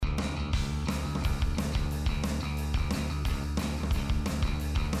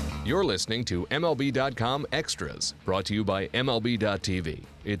You're listening to MLB.com Extras, brought to you by MLB.tv.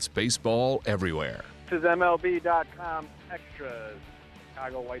 It's baseball everywhere. This is MLB.com Extras,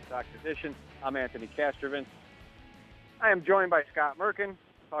 Chicago White Sox edition. I'm Anthony Castrovince. I am joined by Scott Merkin to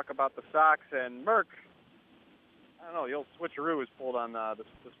talk about the Sox. And Merk, I don't know, the old switcheroo was pulled on this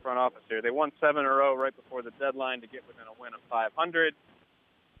front office here. They won 7 in a row right before the deadline to get within a win of 500.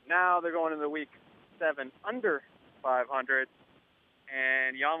 Now they're going into week 7 under 500.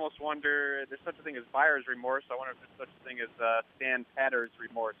 And you almost wonder, there's such a thing as buyer's remorse. I wonder if there's such a thing as Stan Patter's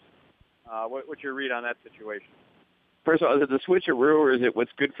remorse. What's your read on that situation? First of all, is it the switcheroo or is it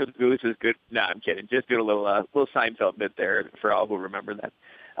what's good for the goose is good? No, I'm kidding. Just doing a little Seinfeld bit there for all who remember that.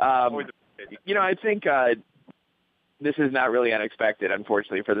 I think this is not really unexpected,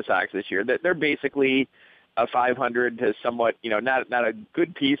 unfortunately, for the Sox this year. They're basically a 500 to somewhat, not a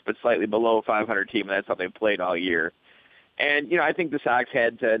good piece, but slightly below 500 team, and that's how they've played all year. And, I think the Sox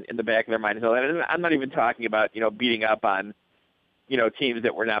had to, in the back of their mind, and I'm not even talking about, beating up on, teams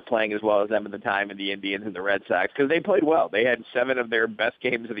that were not playing as well as them at the time, and the Indians and the Red Sox, because they played well. They had 7 of their best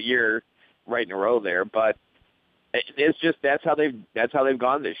games of the year right in a row there. But it's just that's how they've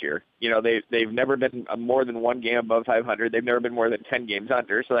gone this year. They've never been more than 1 game above 500. They've never been more than 10 games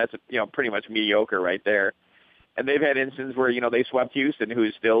under. So that's pretty much mediocre right there. And they've had instances where they swept Houston,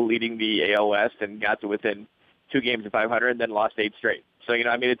 who's still leading the AL West, and got to within 2 games of 500, and then lost 8 straight. So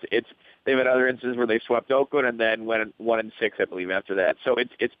it's they've had other instances where they swept Oakland and then went 1-6, I believe, after that. So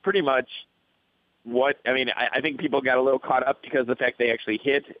it's pretty much I think people got a little caught up because of the fact they actually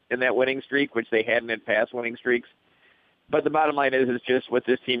hit in that winning streak, which they hadn't in past winning streaks. But the bottom line is just what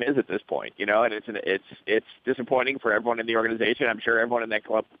this team is at this point, and it's disappointing for everyone in the organization. I'm sure everyone in that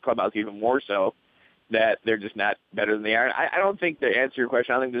clubhouse even more so, that they're just not better than they are. I don't think, to answer your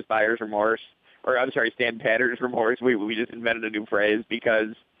question, I don't think this buyer's remorse, or I'm sorry, Stan Patter's remorse. We just invented a new phrase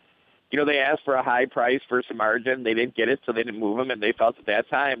because, they asked for a high price for Samardzija. They didn't get it, so they didn't move him, and they felt at that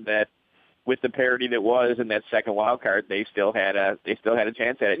time that with the parity that was in that second wild card, they still had a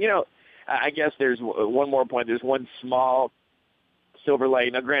chance at it. I guess there's one more point. There's one small silver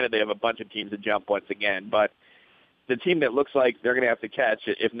lining. Now, granted, they have a bunch of teams to jump once again, but the team that looks like they're going to have to catch,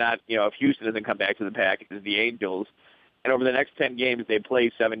 if not, if Houston doesn't come back to the pack, is the Angels. And over the next 10 games, they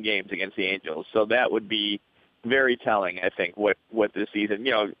play 7 games against the Angels. So that would be very telling, I think, what this season,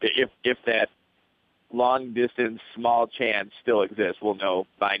 if that long-distance small chance still exists, we'll know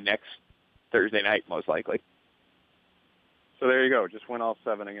by next Thursday night, most likely. So there you go. Just win all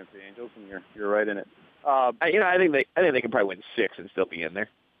 7 against the Angels, and you're right in it. I think they can probably win 6 and still be in there.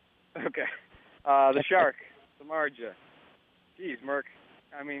 Okay. The Shark, Samardzija. Geez, Merk.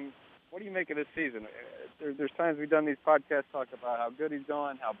 What do you make of this season? There's times we've done these podcasts talk about how good he's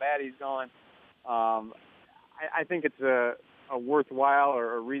going, how bad he's going. I think it's a worthwhile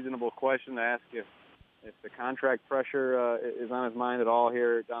or a reasonable question to ask if the contract pressure is on his mind at all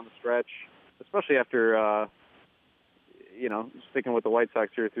here down the stretch, especially after sticking with the White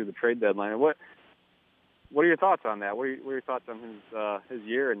Sox here through the trade deadline. What are your thoughts on that? What are your thoughts on his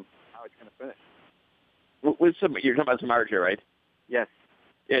year and how it's going to finish? You're talking about Samardzija, right? Yes.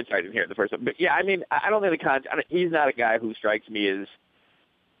 Yeah, sorry, I didn't hear the first one. But, yeah, I don't think he's not a guy who strikes me as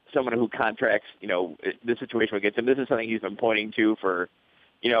someone who contracts, the situation will get to him. This is something he's been pointing to for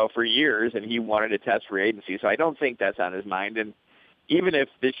years, and he wanted to test free agency. So I don't think that's on his mind. And even if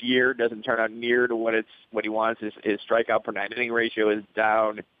this year doesn't turn out near to what he wants, his strikeout per 9 inning ratio is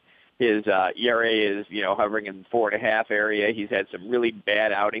down. His ERA is, hovering in 4.5 area. He's had some really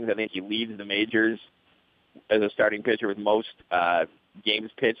bad outings. I think he leads the majors as a starting pitcher with most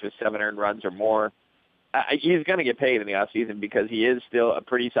games pitched with 7 earned runs or more. He's going to get paid in the offseason because he is still a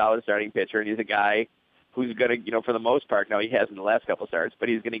pretty solid starting pitcher, and he's a guy who's going to, for the most part, now he hasn't the last couple starts, but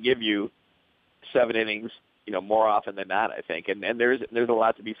he's going to give you 7 innings, more often than not, I think. And there's a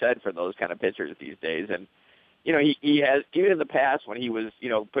lot to be said for those kind of pitchers these days. And, he has, even in the past when he was,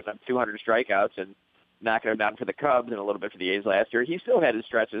 putting up 200 strikeouts and knocking them down for the Cubs and a little bit for the A's last year, he still had his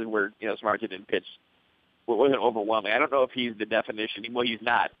stretches where, Samardzija didn't pitch. It wasn't overwhelming. I don't know if he's the definition. Well, he's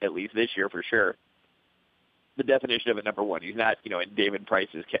not, at least this year for sure, the definition of a number one. He's not, in David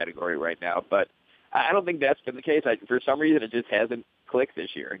Price's category right now. But I don't think that's been the case. For some reason, it just hasn't clicked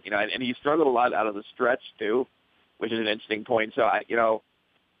this year. And he struggled a lot out of the stretch too, which is an interesting point. So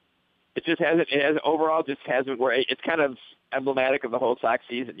it just hasn't. It has overall just hasn't. Where it's kind of emblematic of the whole Sox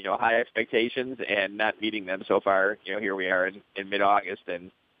season. High expectations and not meeting them so far. Here we are in mid-August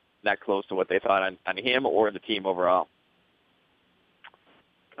and not close to what they thought on him or the team overall.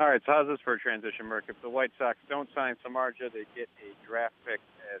 All right, so how's this for a transition, Merk? If the White Sox don't sign Samardzija, they get a draft pick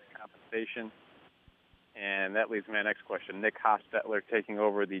as compensation. And that leads to my next question. Nick Hostetler taking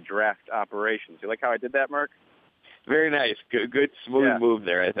over the draft operations. You like how I did that, Merk? Very nice. Good smooth move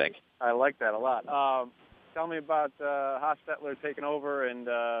there, I think. I like that a lot. Tell me about Hostetler taking over and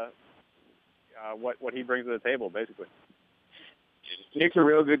what he brings to the table, basically. Nick's a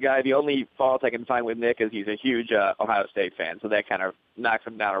real good guy. The only fault I can find with Nick is he's a huge Ohio State fan, so that kind of knocks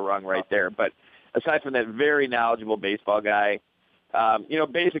him down a rung right there. But aside from that, very knowledgeable baseball guy.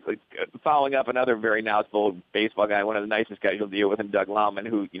 Basically following up another very knowledgeable baseball guy, one of the nicest guys you'll deal with, in Doug Lauman,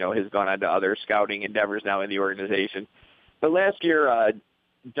 who, has gone on to other scouting endeavors now in the organization. But last year,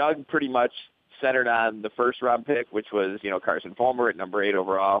 Doug pretty much centered on the first-round pick, which was, Carson Fulmer at number 8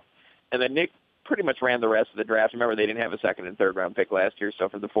 overall. And then Nick pretty much ran the rest of the draft. Remember, they didn't have a second and third-round pick last year, so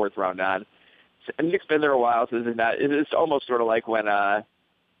from the fourth round on. And Nick's been there a while, so it's almost sort of like when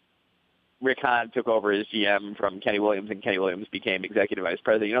Rick Hahn took over as GM from Kenny Williams, and Kenny Williams became executive vice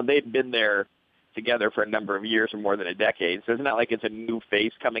president. They'd been there together for a number of years, for more than a decade, so it's not like it's a new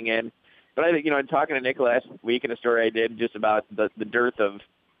face coming in. But I think, in talking to Nick last week in a story I did just about the dearth of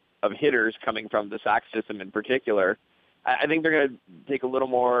hitters coming from the Sox system in particular, I think they're going to take a little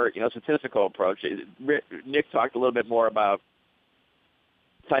more, statistical approach. Nick talked a little bit more about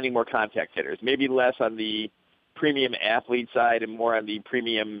finding more contact hitters, maybe less on the premium athlete side and more on the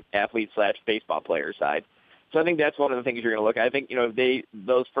premium athlete/baseball player side. So I think that's one of the things you're going to look at. I think, if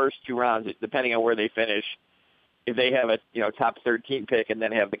those first 2 rounds, depending on where they finish, if they have a, top 13 pick and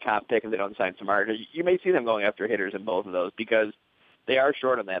then have the comp pick and they don't sign Samardzija, you may see them going after hitters in both of those because they are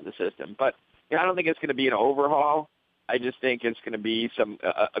short on that in the system. But, I don't think it's going to be an overhaul. I just think it's going to be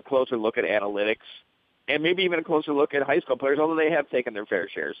a closer look at analytics and maybe even a closer look at high school players, although they have taken their fair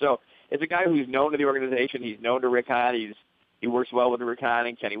share. So it's a guy who's known to the organization. He's known to Rick Hahn. He works well with Rick Hahn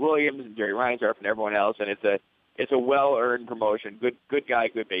and Kenny Williams and Jerry Reinsdorf and everyone else, and it's a well-earned promotion. Good guy,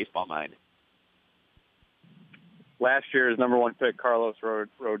 good baseball mind. Last year's number 1 pick, Carlos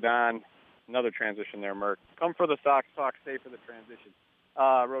Rodon. Another transition there, Merck. Come for the Sox, Sox stay for the transition.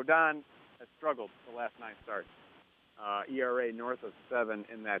 Rodon has struggled the last 9 starts. ERA north of 7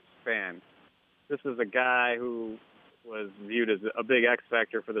 in that span. This is a guy who was viewed as a big X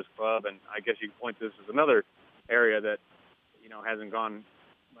factor for this club, and I guess you can point to this as another area that, hasn't gone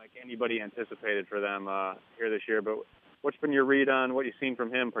like anybody anticipated for them here this year. But what's been your read on what you've seen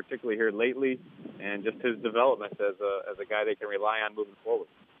from him, particularly here lately, and just his development as a guy they can rely on moving forward?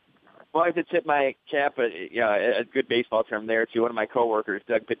 Well, I have to tip my cap at a good baseball term there to one of my coworkers,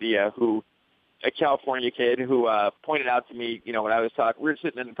 Doug Padilla, a California kid who pointed out to me, when I was talking, we were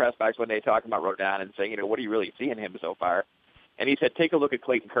sitting in the press box one day talking about Rodon and saying, what do you really see in him so far? And he said, take a look at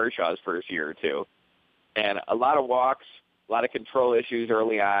Clayton Kershaw's first year or two. And a lot of walks, a lot of control issues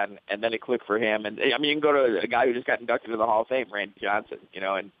early on, and then it clicked for him. And, you can go to a guy who just got inducted into the Hall of Fame, Randy Johnson,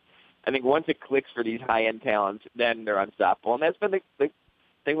 and I think once it clicks for these high-end talents, then they're unstoppable. And that's been the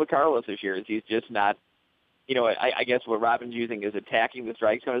thing with Carlos this year is he's just not, I guess what Robin's using is attacking the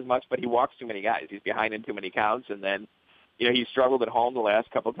strike zone as much, but he walks too many guys. He's behind in too many counts, and then, he struggled at home the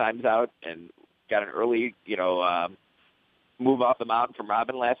last couple of times out and got an early, move off the mound from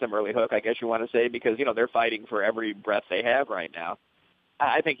Robin last time, early hook, I guess you want to say, because, they're fighting for every breath they have right now.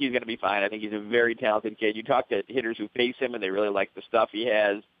 I think he's going to be fine. I think he's a very talented kid. You talk to hitters who face him, and they really like the stuff he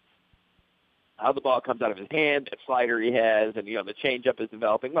has, how the ball comes out of his hand, that slider he has, and, the changeup is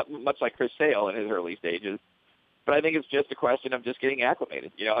developing, much like Chris Sale in his early stages. But I think it's just a question of just getting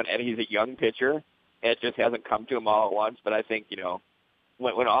acclimated, and he's a young pitcher. It just hasn't come to him all at once. But I think,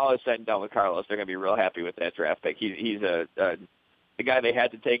 when all is said and done with Carlos, they're going to be real happy with that draft pick. He's the guy they had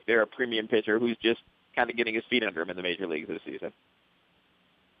to take there, a premium pitcher who's just kind of getting his feet under him in the major leagues this season.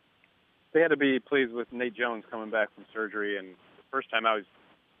 They had to be pleased with Nate Jones coming back from surgery, and the first time I was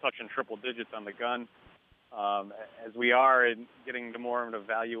touching triple digits on the gun. As we are in getting to more of an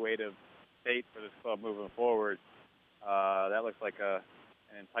evaluative state for this club moving forward, that looks like an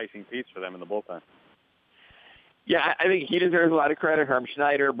enticing piece for them in the bullpen. Yeah, I think he deserves a lot of credit. Herm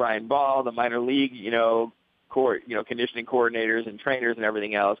Schneider, Brian Ball, the minor league, conditioning coordinators and trainers and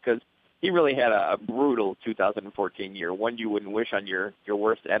everything else, because he really had a brutal 2014 year, one you wouldn't wish on your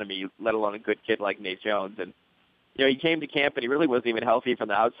worst enemy, let alone a good kid like Nate Jones. And, he came to camp and he really wasn't even healthy from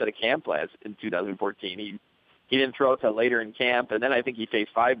the outset of camp in 2014. He didn't throw until later in camp, and then I think he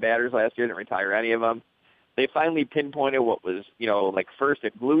faced 5 batters last year, didn't retire any of them. They finally pinpointed what was, first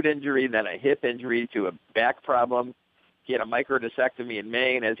a glute injury, then a hip injury to a back problem. He had a microdiscectomy in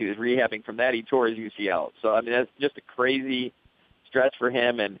May, and as he was rehabbing from that, he tore his UCL. So, that's just a crazy stretch for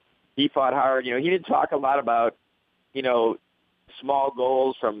him, and he fought hard. He didn't talk a lot about, small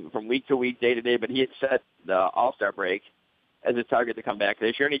goals from week to week, day to day, but he had set the All-Star break as his target to come back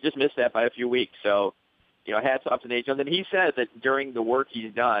this year, and he just missed that by a few weeks. So, hats off to Nate Jones. And he said that during the work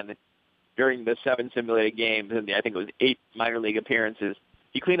he's done, during the 7 simulated games, and I think it was 8 minor league appearances,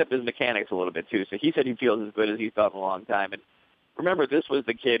 he cleaned up his mechanics a little bit too. So he said he feels as good as he's felt in a long time. And remember, this was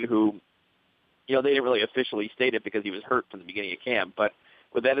the kid who, they didn't really officially state it because he was hurt from the beginning of camp, but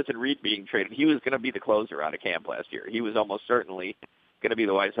with Edison Reed being traded, he was going to be the closer out of camp last year. He was almost certainly going to be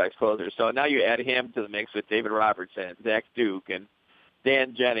the White Sox closer. So now you add him to the mix with David Robertson, Zach Duke, and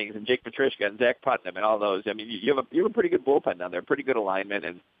Dan Jennings, and Jake Petrishka, and Zach Putnam, and all those. I mean, you have a pretty good bullpen down there, pretty good alignment,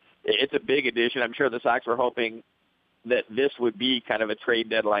 and it's a big addition. I'm sure the Sox were hoping that this would be kind of a trade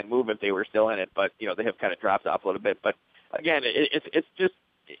deadline move if they were still in it, but, they have kind of dropped off a little bit. But, again, it's just,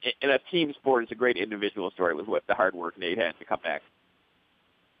 in a team sport, it's a great individual story with what the hard work Nate had to come back.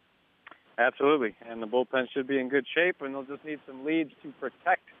 Absolutely, and the bullpen should be in good shape, and they'll just need some leads to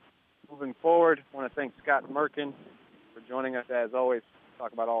protect moving forward. I want to thank Scott Merkin for joining us, as always, to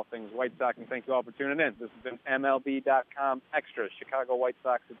talk about all things White Sox, and thank you all for tuning in. This has been MLB.com Extras, Chicago White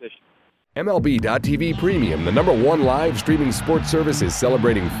Sox edition. MLB.TV Premium, the #1 live streaming sports service, is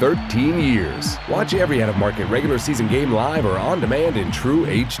celebrating 13 years. Watch every out-of-market regular season game live or on demand in true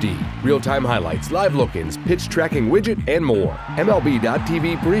HD. Real-time highlights, live look-ins, pitch tracking widget, and more.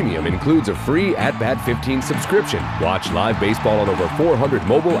 MLB.TV Premium includes a free At-Bat 15 subscription. Watch live baseball on over 400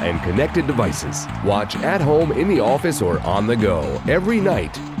 mobile and connected devices. Watch at home, in the office, or on the go, every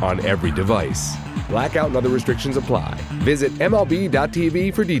night, on every device. Blackout and other restrictions apply. Visit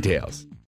MLB.TV for details.